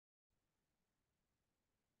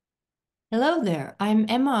Hello there, I'm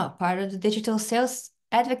Emma, part of the digital sales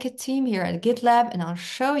advocate team here at GitLab, and I'll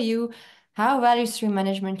show you how value stream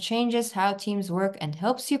management changes how teams work and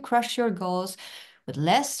helps you crush your goals with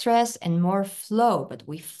less stress and more flow. But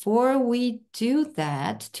before we do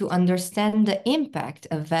that, to understand the impact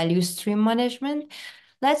of value stream management,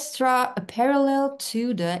 let's draw a parallel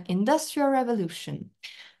to the Industrial Revolution.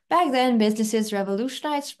 Back then, businesses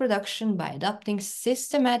revolutionized production by adopting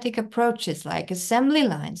systematic approaches like assembly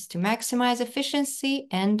lines to maximize efficiency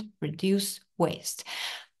and reduce waste.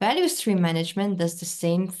 Value stream management does the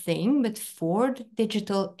same thing, but for the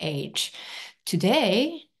digital age.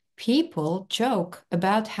 Today, people joke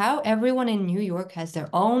about how everyone in New York has their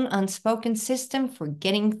own unspoken system for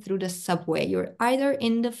getting through the subway. You're either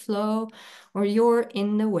in the flow or you're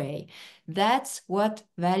in the way. That's what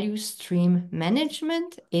value stream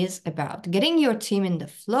management is about. Getting your team in the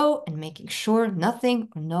flow and making sure nothing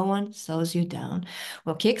or no one slows you down.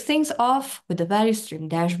 We'll kick things off with the value stream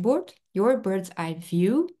dashboard, your bird's eye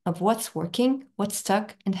view of what's working, what's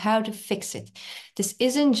stuck, and how to fix it. This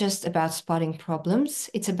isn't just about spotting problems,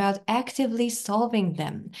 it's about actively solving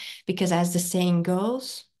them. Because as the saying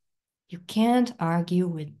goes, you can't argue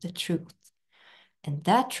with the truth. And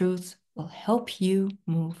that truth will help you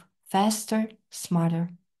move faster, smarter,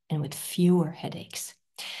 and with fewer headaches.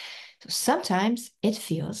 So sometimes it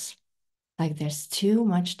feels like there's too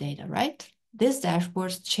much data, right? This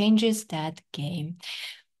dashboard changes that game.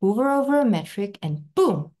 Hover over a metric and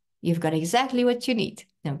boom, you've got exactly what you need.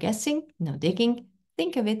 No guessing, no digging.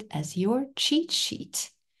 Think of it as your cheat sheet.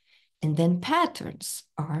 And then patterns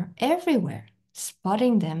are everywhere.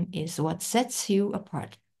 Spotting them is what sets you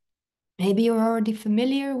apart. Maybe you're already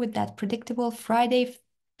familiar with that predictable Friday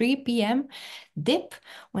 3 p.m. dip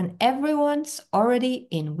when everyone's already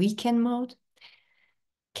in weekend mode.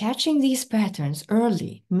 Catching these patterns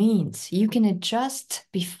early means you can adjust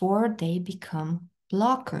before they become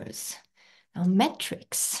blockers. Now,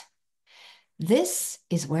 metrics. This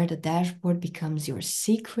is where the dashboard becomes your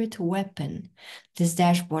secret weapon. This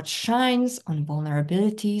dashboard shines on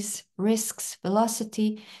vulnerabilities, risks,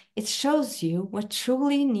 velocity. It shows you what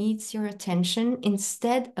truly needs your attention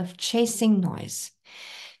instead of chasing noise.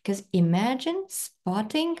 Because imagine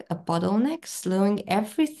spotting a bottleneck slowing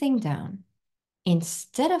everything down.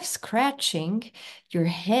 Instead of scratching your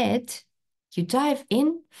head, you dive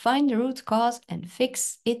in, find the root cause, and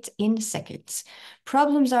fix it in seconds.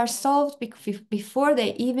 Problems are solved before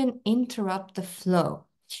they even interrupt the flow.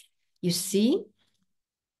 You see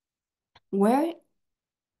where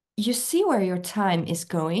your time is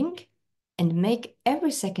going and make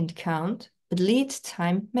every second count with lead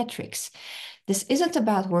time metrics. This isn't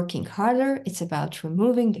about working harder, it's about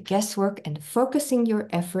removing the guesswork and focusing your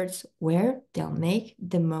efforts where they'll make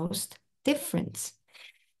the most difference.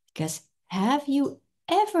 Because have you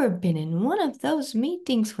ever been in one of those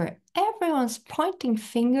meetings where everyone's pointing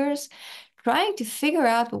fingers, trying to figure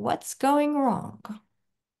out what's going wrong?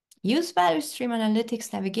 Use Value Stream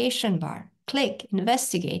Analytics navigation bar, click,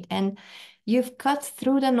 investigate, and you've cut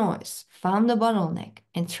through the noise, found the bottleneck,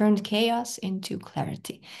 and turned chaos into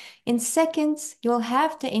clarity. In seconds, you'll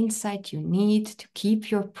have the insight you need to keep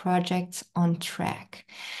your projects on track.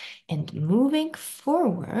 And moving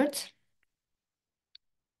forward,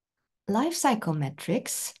 lifecycle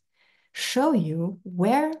metrics show you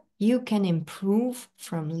where you can improve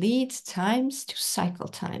from lead times to cycle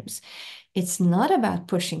times. It's not about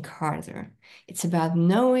pushing harder. It's about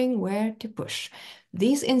knowing where to push.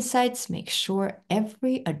 These insights make sure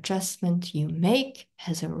every adjustment you make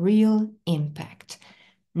has a real impact.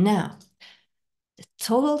 Now, the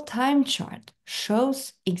total time chart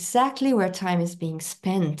shows exactly where time is being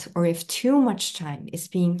spent or if too much time is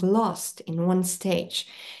being lost in one stage.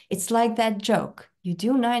 It's like that joke. You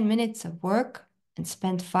do 9 minutes of work and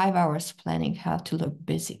spend 5 hours planning how to look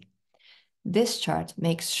busy. This chart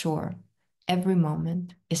makes sure every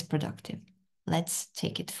moment is productive. Let's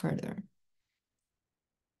take it further.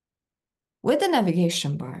 With the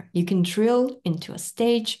navigation bar, you can drill into a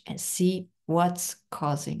stage and see what's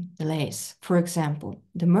causing delays. For example,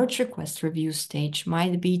 the merge request review stage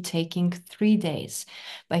might be taking 3 days.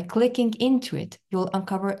 By clicking into it, you'll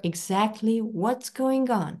uncover exactly what's going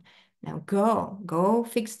on. Now go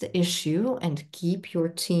fix the issue and keep your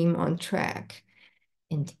team on track.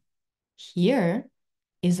 And here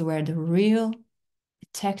is where the real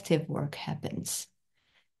detective work happens.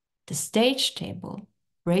 The stage table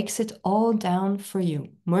breaks it all down for you.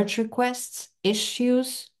 Merge requests,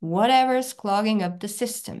 issues, whatever's clogging up the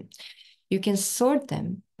system. You can sort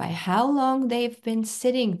them by how long they've been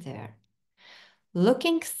sitting there.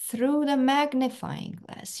 Looking through the magnifying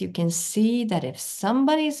glass, you can see that if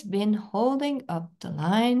somebody's been holding up the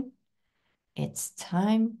line, It's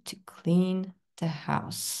time to clean the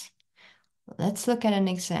house. Let's look at an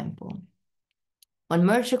example. One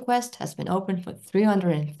merge request has been open for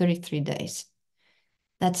 333 days.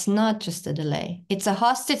 That's not just a delay, it's a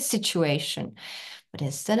hostage situation. But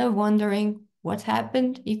instead of wondering what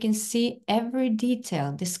happened, you can see every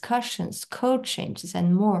detail, discussions, code changes,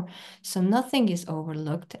 and more. So nothing is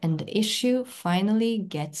overlooked, and the issue finally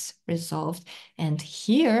gets resolved. And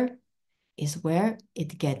here is where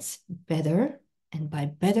it gets better. And by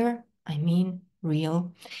better, I mean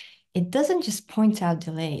real. It doesn't just point out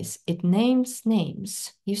delays, it names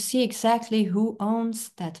names. You see exactly who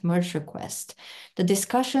owns that merge request, the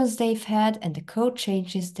discussions they've had, and the code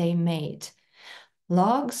changes they made.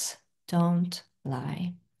 Logs don't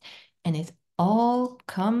lie. And it all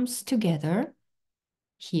comes together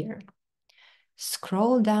here.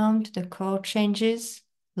 Scroll down to the code changes,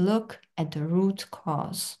 look at the root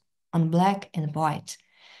cause on black and white,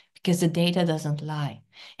 because the data doesn't lie.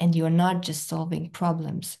 And you're not just solving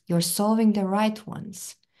problems, you're solving the right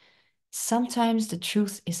ones. Sometimes the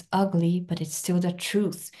truth is ugly, but it's still the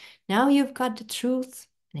truth. Now you've got the truth,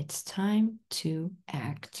 and it's time to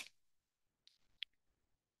act.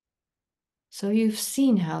 So you've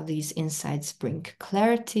seen how these insights bring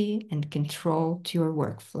clarity and control to your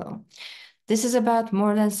workflow. This is about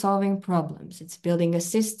more than solving problems. It's building a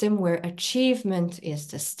system where achievement is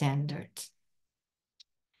the standard.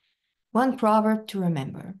 One proverb to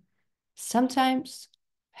remember: sometimes you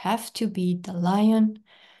have to be the lion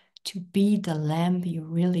to be the lamb you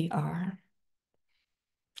really are.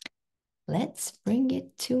 Let's bring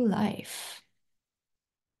it to life.